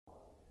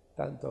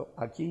Tanto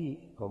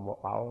Aquí como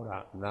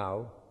ahora,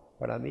 now,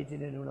 para mí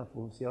tienen una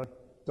función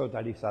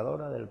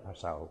totalizadora del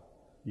pasado.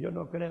 Yo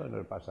no creo en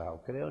el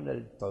pasado, creo en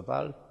el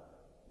total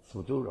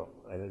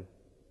futuro, en el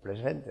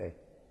presente.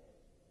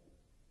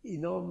 Y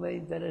no me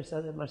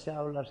interesan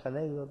demasiado las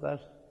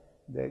anécdotas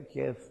de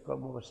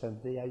cómo me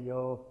sentía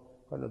yo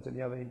cuando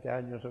tenía 20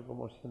 años o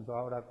cómo siento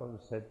ahora con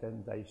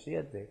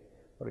 77,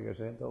 porque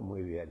siento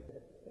muy bien.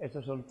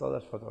 Estas son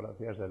todas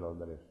fotografías de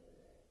Londres,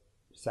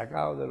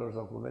 sacado de los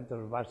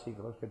documentos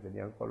básicos que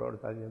tenían color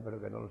también,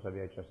 pero que no los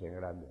había hecho así en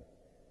grande.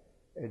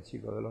 El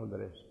chico de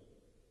Londres,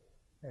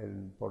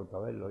 el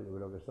Portobello yo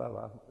creo que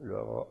estaba,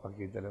 luego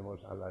aquí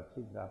tenemos a la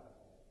chica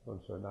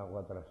con su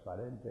enagua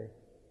transparente.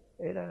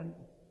 Eran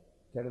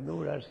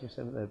ternuras que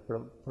se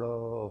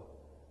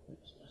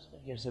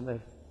me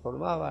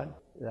formaban,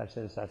 las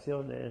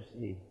sensaciones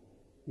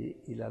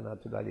y la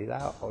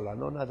naturalidad o la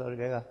no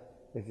naturalidad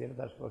de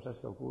ciertas cosas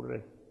que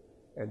ocurren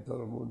en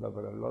todo el mundo,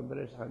 pero en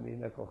Londres a mí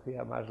me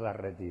cogía más la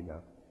retina.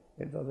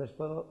 Entonces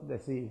puedo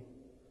decir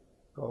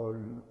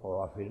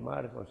o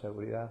afirmar con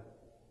seguridad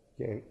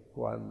que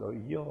cuando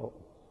yo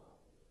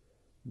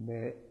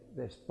me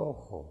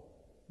despojo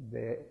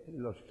de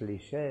los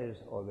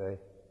clichés o de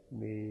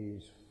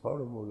mis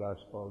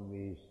fórmulas o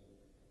mis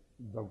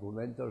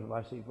documentos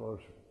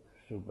básicos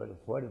súper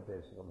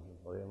fuertes, como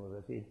podríamos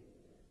decir,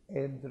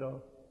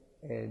 entro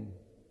en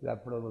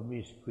la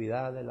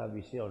promiscuidad de la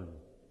visión.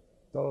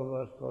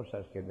 Todas las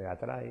cosas que me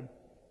atraen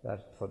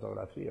las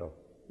fotografío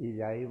y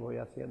de ahí voy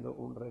haciendo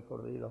un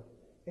recorrido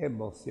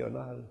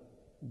emocional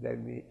de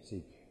mi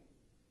psique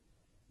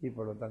y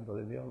por lo tanto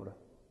de mi obra.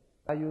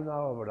 Hay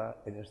una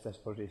obra en esta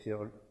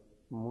exposición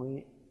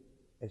muy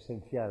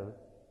esencial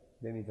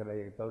de mi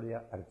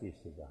trayectoria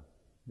artística,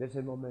 de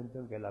ese momento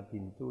en que la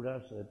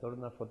pintura se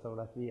torna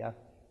fotografía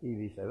y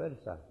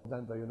viceversa. Por lo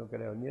tanto, yo no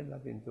creo ni en la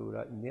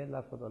pintura ni en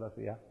la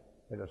fotografía,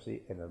 pero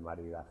sí en el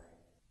maridaje.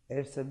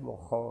 Este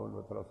mojón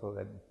o trozo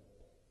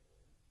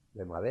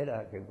de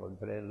madera que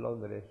encontré en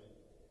Londres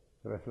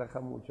refleja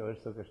mucho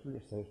esto que estoy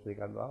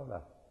explicando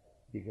ahora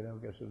y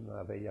creo que es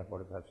una bella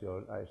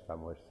aportación a esta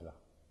muestra.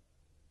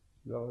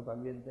 Luego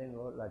también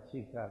tengo la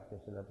chica que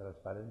se le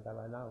transparenta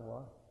en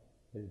agua,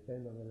 el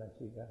pelo de la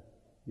chica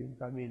y un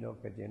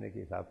camino que tiene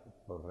quizá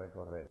por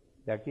recorrer.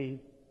 Y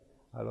aquí,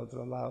 al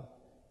otro lado,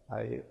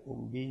 hay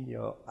un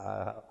guiño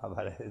a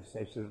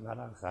Valencia y sus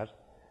naranjas.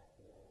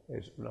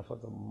 Es una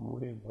foto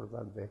muy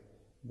importante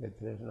de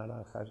 3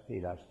 naranjas y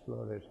las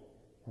flores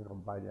que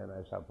acompañan a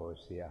esa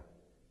poesía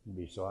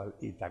visual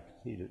y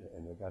táctil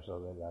en el caso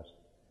de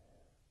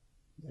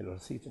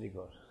los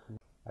cítricos.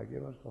 Aquí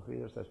hemos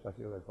cogido este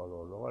espacio de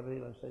color. Luego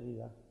arriba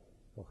enseguida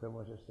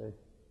cogemos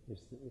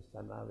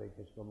esta nave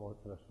que es como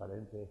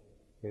transparente,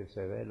 que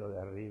se ve lo de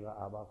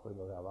arriba abajo y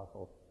lo de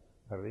abajo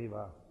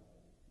arriba,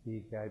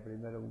 y que hay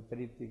primero un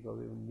tríptico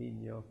de un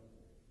niño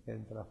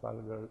en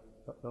Trafalgar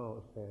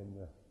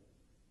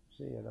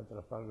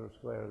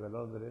Square de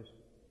Londres,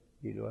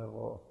 y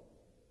luego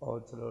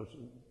otros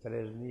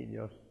 3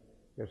 niños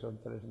que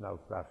son 3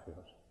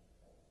 naufragios.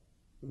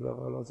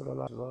 Luego al otro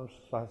lado,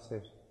 2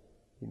 faces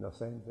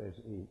inocentes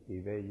y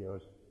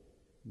bellos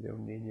de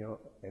un niño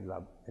en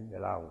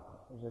el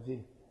agua. Es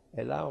decir,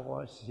 el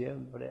agua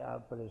siempre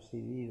ha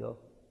presidido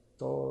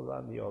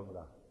toda mi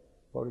obra.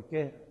 ¿Por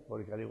qué?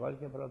 Porque al igual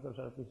que para otros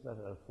artistas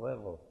el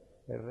fuego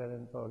es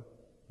redentor,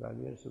 para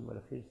mí el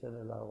sumergirse en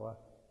el agua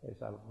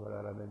es algo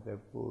verdaderamente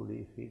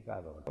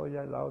purificador. Hoy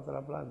en la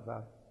otra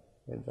planta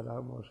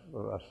entramos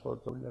con las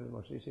fotos de un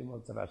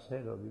hermosísimo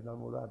trasero de una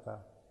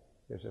mulata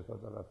que se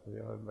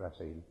fotografió en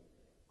Brasil,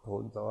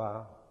 junto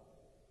a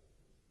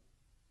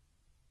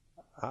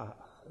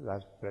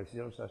las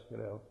preciosas,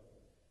 creo,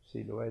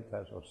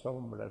 siluetas o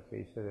sombras que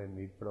hice de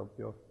mi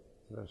propio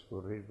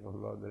transcurrir por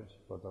Londres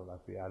y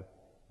fotografiar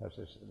las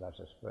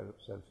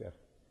esencias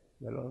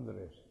de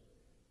Londres.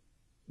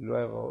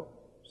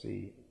 Luego,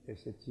 sí,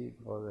 ese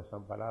chico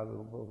desamparado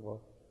un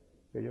poco,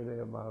 que yo le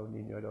llamaba un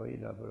niño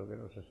heroína, pero que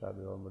no se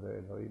sabe hombre de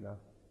heroína,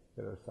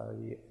 pero está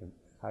ahí en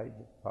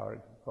Hyde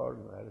Park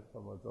Corner,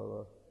 como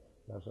todas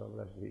las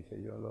obras que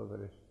hice yo en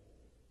Londres,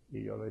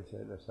 y yo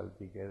le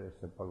salpiqué de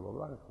este polvo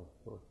blanco.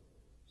 Pues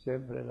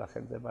siempre la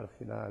gente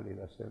marginal y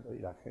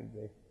la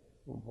gente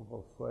un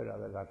poco fuera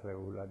de la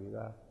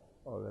regularidad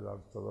o de la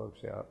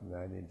ortodoxia me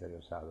han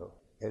interesado.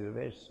 El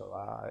beso,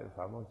 el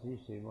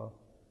famosísimo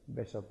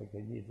beso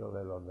pequeñito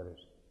de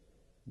Londres.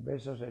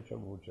 Besos he hecho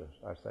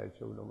muchos, hasta he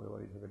hecho uno muy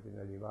bonito que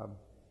tiene el imán,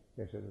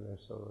 que es el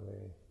beso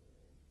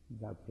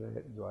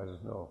d'après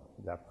Doisneau.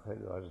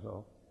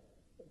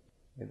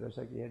 Entonces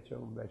aquí he hecho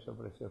un beso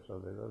precioso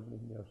de 2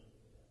 niños.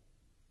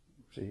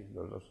 Sí,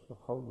 los 2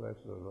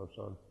 homeless, los 2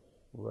 son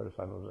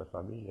huérfanos de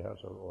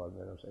familias, o al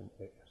menos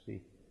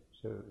así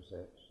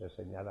se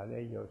señalan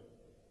ellos.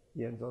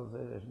 Y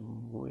entonces es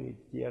muy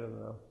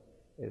tierno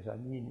esa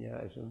niña,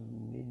 es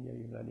un niño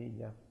y una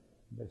niña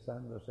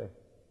besándose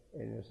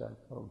en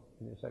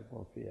esa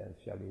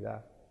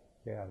confidencialidad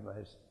que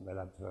además me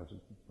la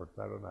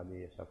transportaron a mí.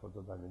 Esa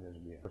foto también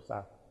es mía.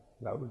 Está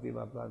la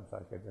última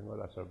planta que tengo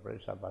la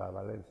sorpresa para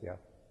Valencia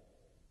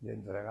de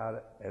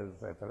entregar el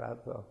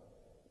retrato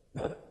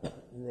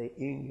de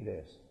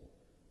Ingres,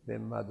 de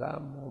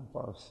Madame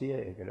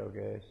Montpensier, creo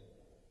que es,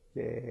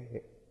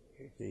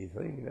 que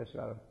hizo Ingres,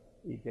 claro,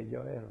 y que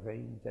yo he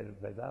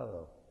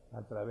reinterpretado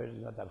a través de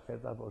una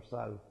tarjeta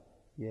postal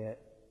y he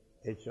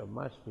hecho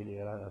más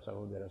filigranas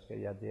aún de las que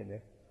ella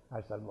tiene,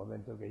 hasta el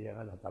momento que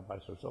llegan a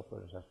tapar sus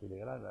ojos esas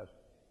filigranas.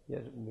 Y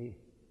es mi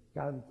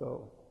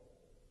canto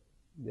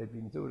de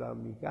pintura,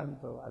 mi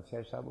canto hacia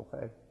esa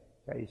mujer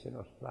que ahí se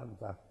nos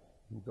planta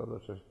en todo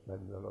su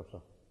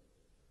esplendoroso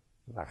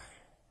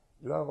traje.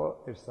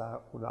 Luego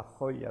está una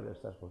joya de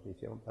esta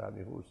exposición, para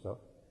mi gusto,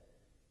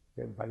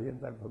 que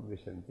emparenta con mi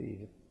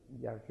sentir,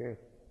 ya que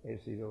he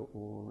sido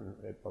un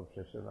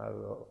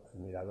obsesionado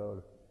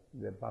admirador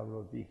de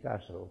Pablo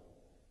Picasso,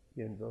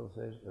 y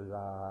entonces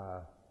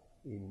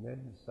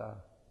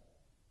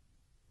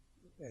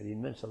el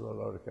inmenso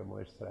dolor que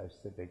muestra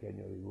este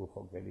pequeño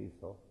dibujo que él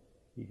hizo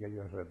y que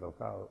yo he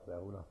retocado de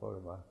alguna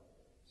forma,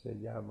 se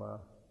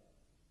llama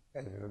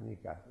el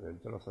Guernica, el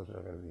trozos de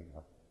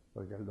Guernica,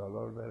 porque el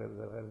dolor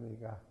de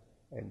Guernica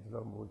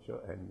entró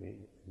mucho en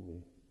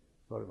mi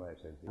forma de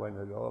sentir.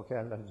 Bueno, y luego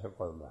quedan las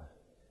Giocondas,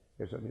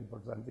 que son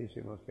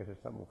importantísimos, que es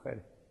esta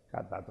mujer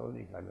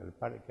catatónica en el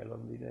parque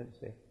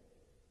londinense,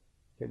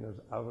 que nos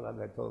habla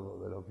de todo,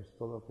 de lo que es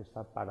todo que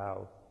está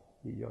parado,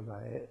 y yo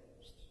la he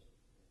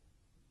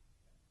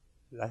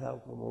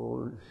dado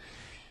como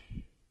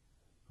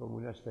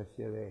una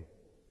especie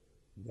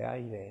de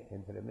aire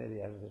entre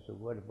medias de su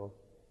cuerpo,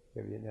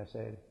 que viene a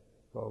ser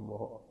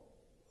como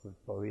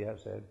podía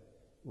ser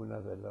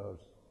uno de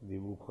los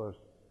dibujos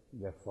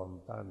de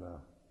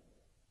Fontana.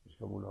 Es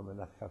como un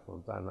homenaje a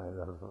Fontana en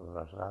los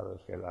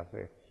rasgados que él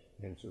hace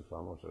en sus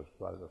famosos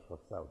cuadros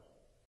cortados.